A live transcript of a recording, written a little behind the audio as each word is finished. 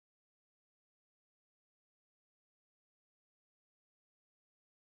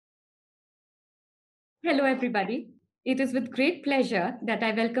Hello, everybody. It is with great pleasure that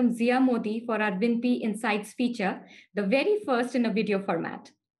I welcome Zia Modi for our WinPE Insights feature, the very first in a video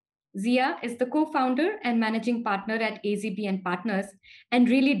format. Zia is the co-founder and managing partner at AZB and Partners and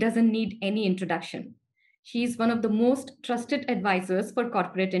really doesn't need any introduction. She is one of the most trusted advisors for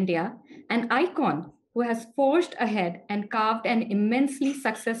corporate India, an icon who has forged ahead and carved an immensely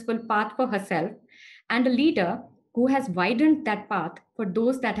successful path for herself, and a leader who has widened that path for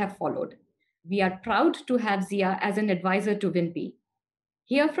those that have followed. We are proud to have Zia as an advisor to WinPE.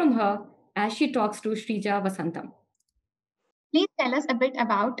 Hear from her as she talks to Shrija Vasantam. Please tell us a bit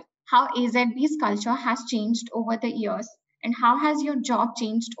about how AZB's culture has changed over the years and how has your job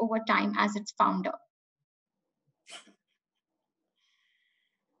changed over time as its founder?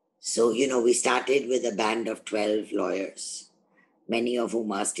 So, we started with a band of 12 lawyers, many of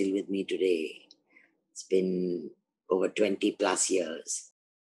whom are still with me today. It's been over 20 plus years.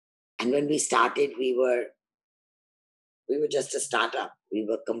 And when we started, we were just a startup. We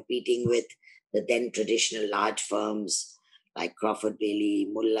were competing with the then traditional large firms like Crawford Bailey,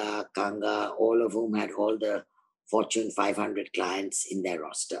 Mulla, Kanga, all of whom had all the Fortune 500 clients in their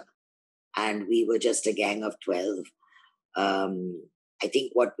roster. And we were just a gang of 12. I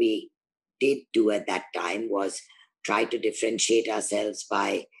think what we did do at that time was try to differentiate ourselves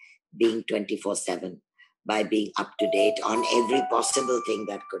by being 24/7, by being up to date on every possible thing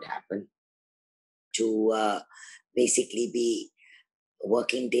that could happen, to basically be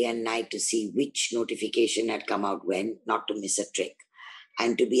working day and night to see which notification had come out when, not to miss a trick,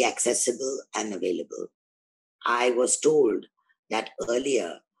 and to be accessible and available. I was told that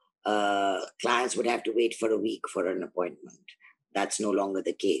earlier clients would have to wait for a week for an appointment. That's no longer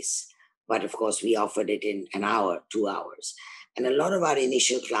the case. But of course, we offered it in an hour, 2 hours. And a lot of our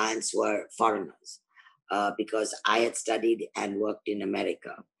initial clients were foreigners because I had studied and worked in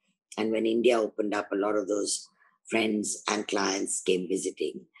America. And when India opened up, a lot of those friends and clients came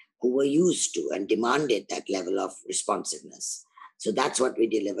visiting who were used to and demanded that level of responsiveness. So that's what we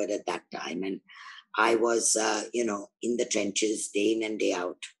delivered at that time. And I was, in the trenches day in and day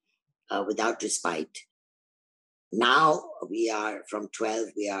out without respite. Now we are from 12,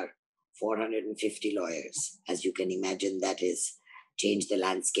 we are 450 lawyers. As you can imagine, that has changed the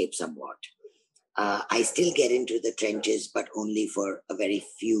landscape somewhat. I still get into the trenches, but only for a very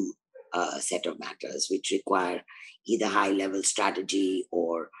few set of matters, which require either high-level strategy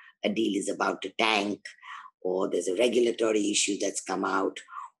or a deal is about to tank, or there's a regulatory issue that's come out,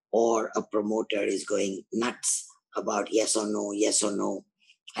 or a promoter is going nuts about yes or no,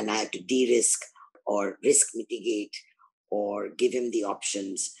 and I have to de-risk or risk mitigate or give him the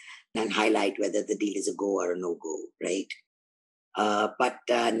options and highlight whether the deal is a go or a no-go, right? But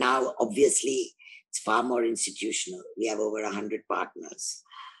now, obviously, it's far more institutional. We have over 100 partners.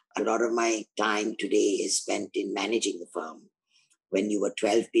 A lot of my time today is spent in managing the firm. When you were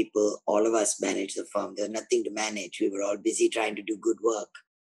 12 people, all of us managed the firm. There was nothing to manage. We were all busy trying to do good work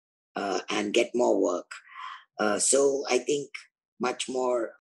and get more work. So I think much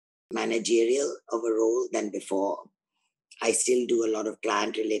more managerial of a role than before. I still do a lot of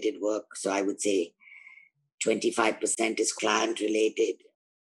client related work. So I would say 25% is client related,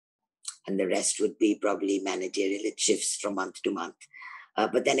 and the rest would be probably managerial. It shifts from month to month.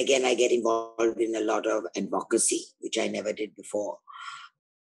 But then again, I get involved in a lot of advocacy, which I never did before.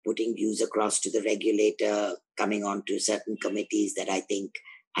 Putting views across to the regulator, coming on to certain committees that I think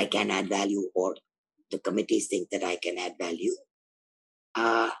I can add value, or the committees think that I can add value.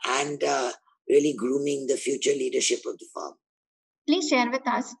 And really grooming the future leadership of the firm. Please share with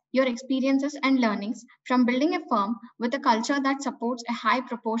us your experiences and learnings from building a firm with a culture that supports a high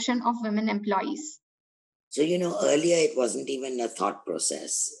proportion of women employees. So, earlier it wasn't even a thought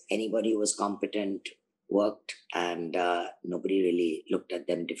process. Anybody who was competent worked, and nobody really looked at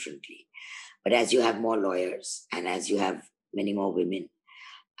them differently. But as you have more lawyers and as you have many more women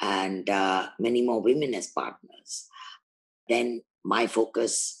and many more women as partners, then my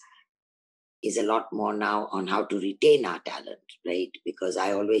focus is a lot more now on how to retain our talent, right? Because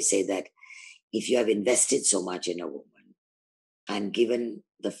I always say that if you have invested so much in a woman and given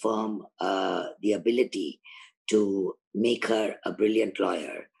the firm the ability to make her a brilliant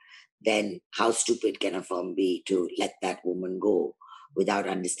lawyer, then how stupid can a firm be to let that woman go without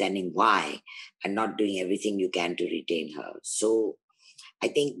understanding why and not doing everything you can to retain her? So I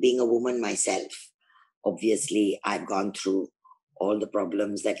think, being a woman myself, obviously I've gone through all the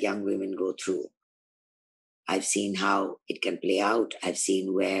problems that young women go through. I've seen how it can play out. I've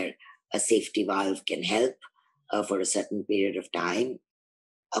seen where a safety valve can help for a certain period of time.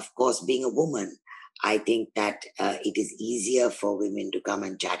 Of course, being a woman, I think that it is easier for women to come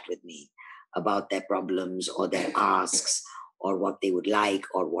and chat with me about their problems or their asks or what they would like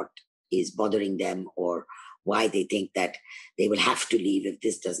or what is bothering them or why they think that they will have to leave if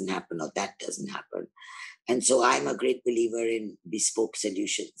this doesn't happen or that doesn't happen. And so I'm a great believer in bespoke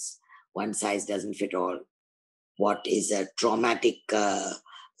solutions. One size doesn't fit all. What is a traumatic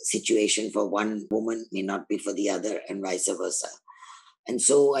situation for one woman may not be for the other, and vice versa. And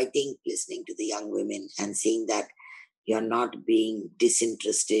so I think listening to the young women and seeing that you're not being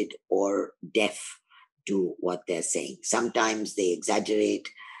disinterested or deaf to what they're saying. Sometimes they exaggerate.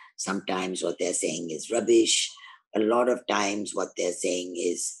 Sometimes what they're saying is rubbish. A lot of times what they're saying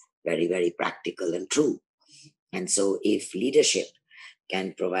is very, very practical and true. And so if leadership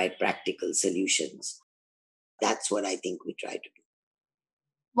can provide practical solutions, that's what I think we try to do.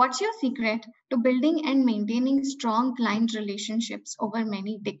 What's your secret to building and maintaining strong client relationships over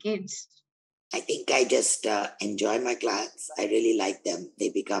many decades? I think I just enjoy my clients. I really like them. They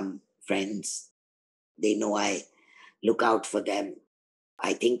become friends. They know I look out for them.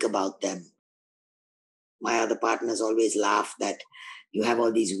 I think about them. My other partners always laugh that you have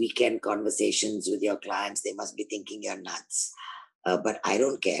all these weekend conversations with your clients. They must be thinking you're nuts. But I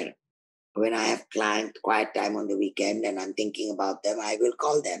don't care. When I have client quiet time on the weekend and I'm thinking about them, I will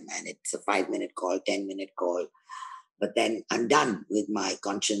call them. And it's a 5-minute call, 10-minute call. But then I'm done with my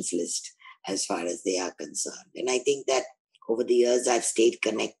conscience list as far as they are concerned. And I think that over the years, I've stayed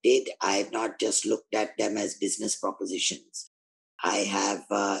connected. I've not just looked at them as business propositions. I have,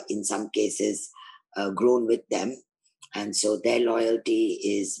 in some cases, grown with them. And so their loyalty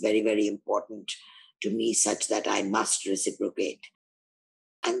is very, very important to me, such that I must reciprocate.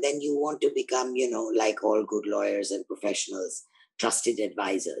 And then you want to become, like all good lawyers and professionals, trusted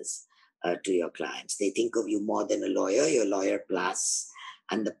advisors to your clients. They think of you more than a lawyer, you're lawyer plus.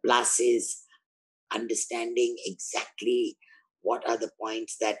 And the plus is understanding exactly what are the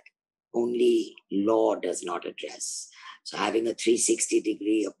points that only law does not address. So having a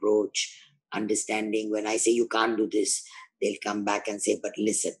 360-degree approach, understanding when I say you can't do this, they'll come back and say, but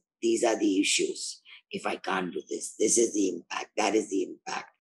listen, these are the issues. If I can't do this, this is the impact, that is the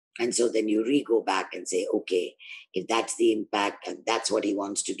impact. And so then you go back and say, okay, if that's the impact and that's what he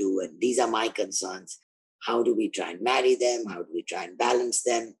wants to do, and these are my concerns, how do we try and marry them? How do we try and balance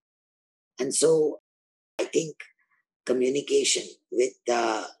them? And so I think communication with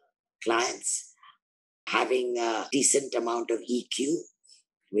the clients, having a decent amount of EQ,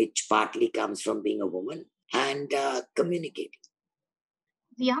 which partly comes from being a woman, and communicating.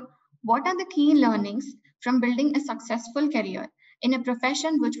 Zia, what are the key learnings from building a successful career in a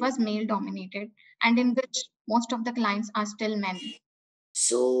profession which was male dominated and in which most of the clients are still men?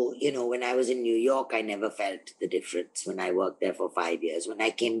 So, when I was in New York, I never felt the difference when I worked there for 5 years. When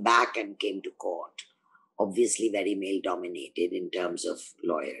I came back and came to court, obviously very male dominated in terms of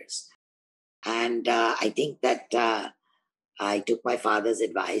lawyers. And I think that I took my father's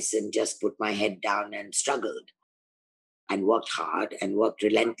advice and just put my head down and struggled and worked hard and worked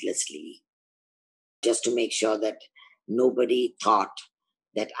relentlessly just to make sure that nobody thought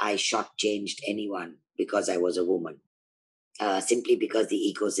that I shortchanged anyone because I was a woman, simply because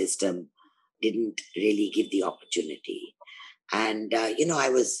the ecosystem didn't really give the opportunity. And,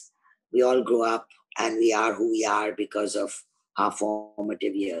 we all grow up and we are who we are because of our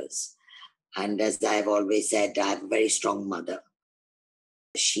formative years. And as I've always said, I have a very strong mother.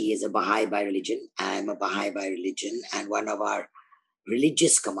 She is a Baha'i by religion. I'm a Baha'i by religion. And one of our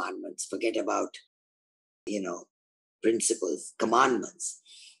religious commandments, forget about, principles, commandments,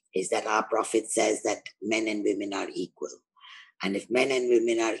 is that our prophet says that men and women are equal. And if men and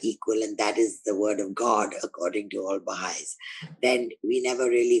women are equal, and that is the word of God, according to all Baha'is, then we never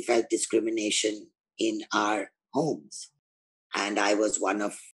really felt discrimination in our homes. And I was one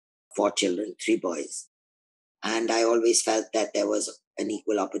of 4 children, 3 boys. And I always felt that there was an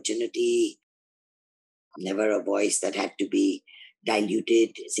equal opportunity, never a voice that had to be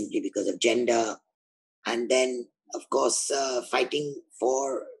diluted simply because of gender. And then, of course, fighting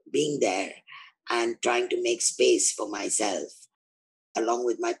for being there and trying to make space for myself, along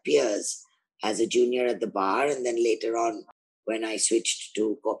with my peers as a junior at the bar. And then later on, when I switched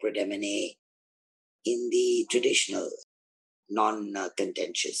to corporate M&A in the traditional,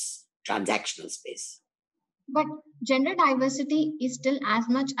 non-contentious, transactional space. But gender diversity is still as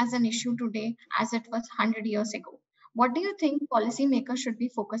much as an issue today as it was 100 years ago. What do you think policymakers should be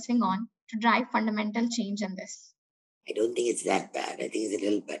focusing on to drive fundamental change in this? I don't think it's that bad. I think it's a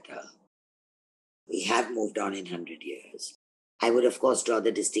little better. We have moved on in 100 years. I would, of course, draw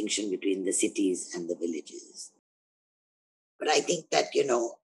the distinction between the cities and the villages. But I think that,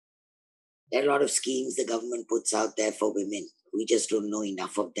 there are a lot of schemes the government puts out there for women, we just don't know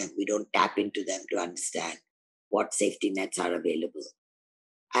enough of them. We don't tap into them to understand what safety nets are available.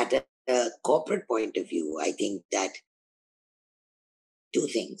 At a corporate point of view, I think that two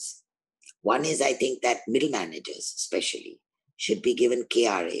things. One is, I think that middle managers, especially, should be given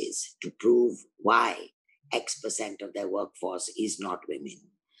KRAs to prove why X% of their workforce is not women.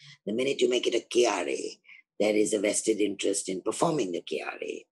 The minute you make it a KRA, there is a vested interest in performing the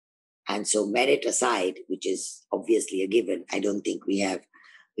KRA. And so, merit aside, which is obviously a given, I don't think we have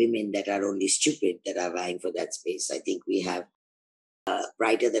women that are only stupid that are vying for that space. I think we have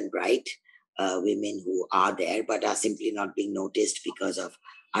brighter than bright women who are there, but are simply not being noticed because of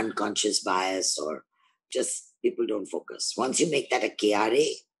unconscious bias or just people don't focus. Once you make that a KRA,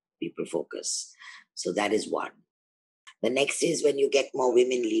 people focus. So that is one. The next is when you get more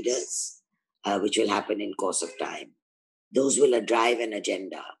women leaders, which will happen in course of time. Those will drive an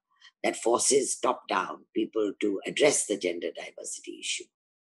agenda that forces top-down people to address the gender diversity issue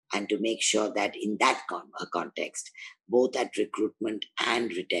and to make sure that in that context, both at recruitment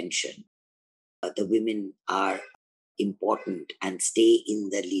and retention, the women are important and stay in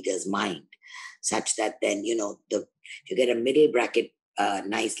the leader's mind, such that then, you get a middle bracket,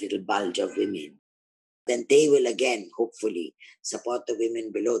 nice little bulge of women, then they will again, hopefully, support the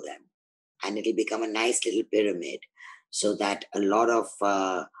women below them. And it'll become a nice little pyramid so that a lot of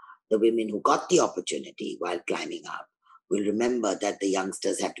the women who got the opportunity while climbing up will remember that the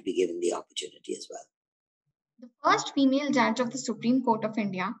youngsters have to be given the opportunity as well. The first female judge of the Supreme Court of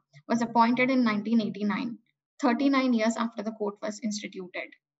India was appointed in 1989, 39 years after the court was instituted.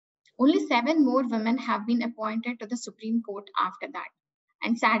 Only 7 more women have been appointed to the Supreme Court after that.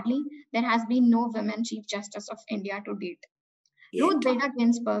 And sadly, there has been no women Chief Justice of India to date. Ruth Bader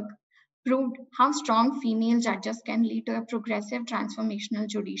Ginsburg proved how strong female judges can lead to a progressive transformational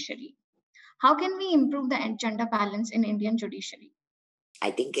judiciary. How can we improve the gender balance in Indian judiciary?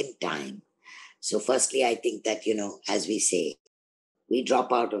 I think in time. So firstly, I think that, as we say, we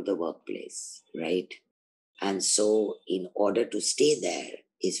drop out of the workplace, right? And so in order to stay there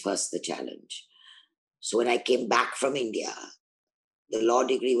is first the challenge. So when I came back from India, the law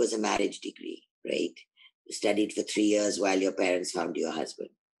degree was a marriage degree, right? You studied for 3 years while your parents found you a husband,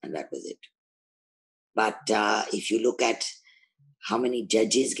 and that was it. But if you look at how many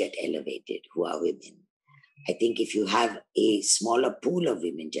judges get elevated who are women, I think if you have a smaller pool of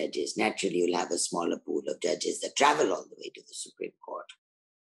women judges, naturally you'll have a smaller pool of judges that travel all the way to the Supreme Court.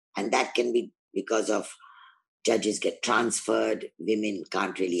 And that can be because of judges get transferred. Women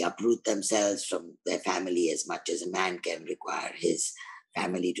can't really uproot themselves from their family as much as a man can require his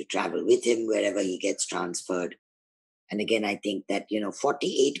family to travel with him wherever he gets transferred. And again, I think that,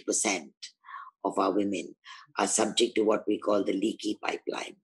 48% of our women are subject to what we call the leaky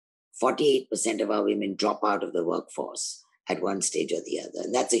pipeline. 48% of our women drop out of the workforce at one stage or the other.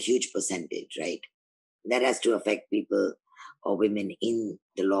 And that's a huge percentage, right? That has to affect people or women in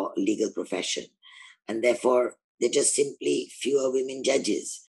the legal profession. And therefore, there are just simply fewer women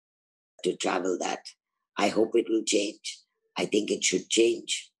judges to travel that. I hope it will change. I think it should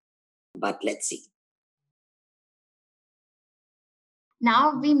change. But let's see.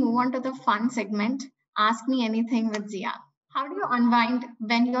 Now we move on to the fun segment, Ask Me Anything with Zia. How do you unwind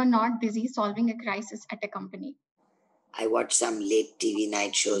when you're not busy solving a crisis at a company? I watch some late TV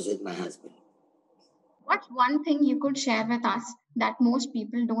night shows with my husband. What's one thing you could share with us that most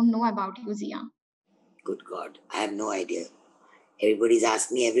people don't know about you, Zia? Good God, I have no idea. Everybody's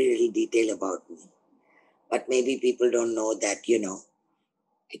asked me every little detail about me. But maybe people don't know that,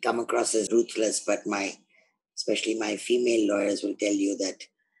 I come across as ruthless, but especially my female lawyers will tell you that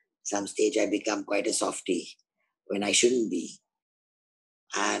some stage I become quite a softie when I shouldn't be.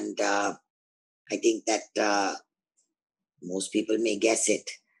 And I think that most people may guess it,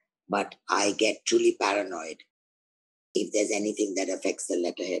 but I get truly paranoid if there's anything that affects the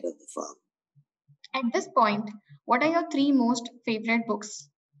letterhead of the firm. At this point, what are your 3 most favorite books?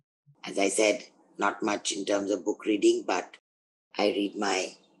 As I said, not much in terms of book reading, but I read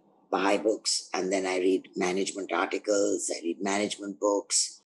my Baha'i books and then I read management articles, I read management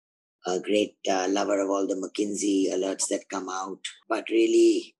books, a great lover of all the McKinsey alerts that come out. But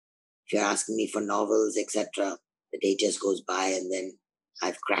really, if you're asking me for novels, etc., the day just goes by and then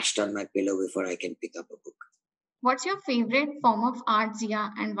I've crashed on my pillow before I can pick up a book. What's your favorite form of art,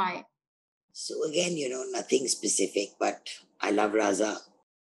 Zia, and why? So again, nothing specific, but I love Raza.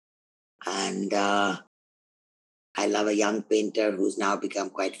 And I love a young painter who's now become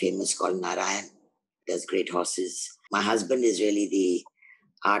quite famous called Narayan. Does great horses. My husband is really the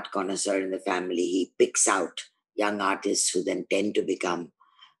art connoisseur in the family. He picks out young artists who then tend to become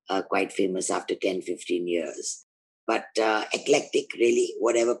quite famous after 10, 15 years. but eclectic, really,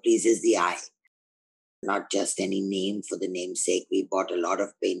 whatever pleases the eye. Not just any name for the name's sake. We bought a lot of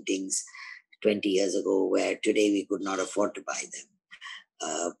paintings 20 years ago where today we could not afford to buy them.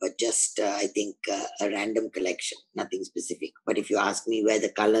 But just, I think, a random collection, nothing specific. But if you ask me where the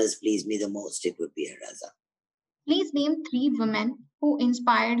colors please me the most, it would be a raza. Please name 3 women who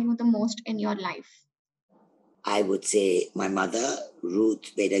inspired you the most in your life. I would say my mother,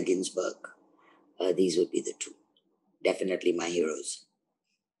 Ruth Bader Ginsburg. These would be the 2. Definitely my heroes.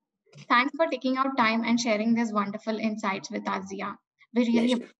 Thanks for taking out time and sharing these wonderful insights with us, Zia. We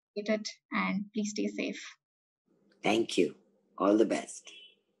really Pleasure. appreciate it, and please stay safe. Thank you. All the best.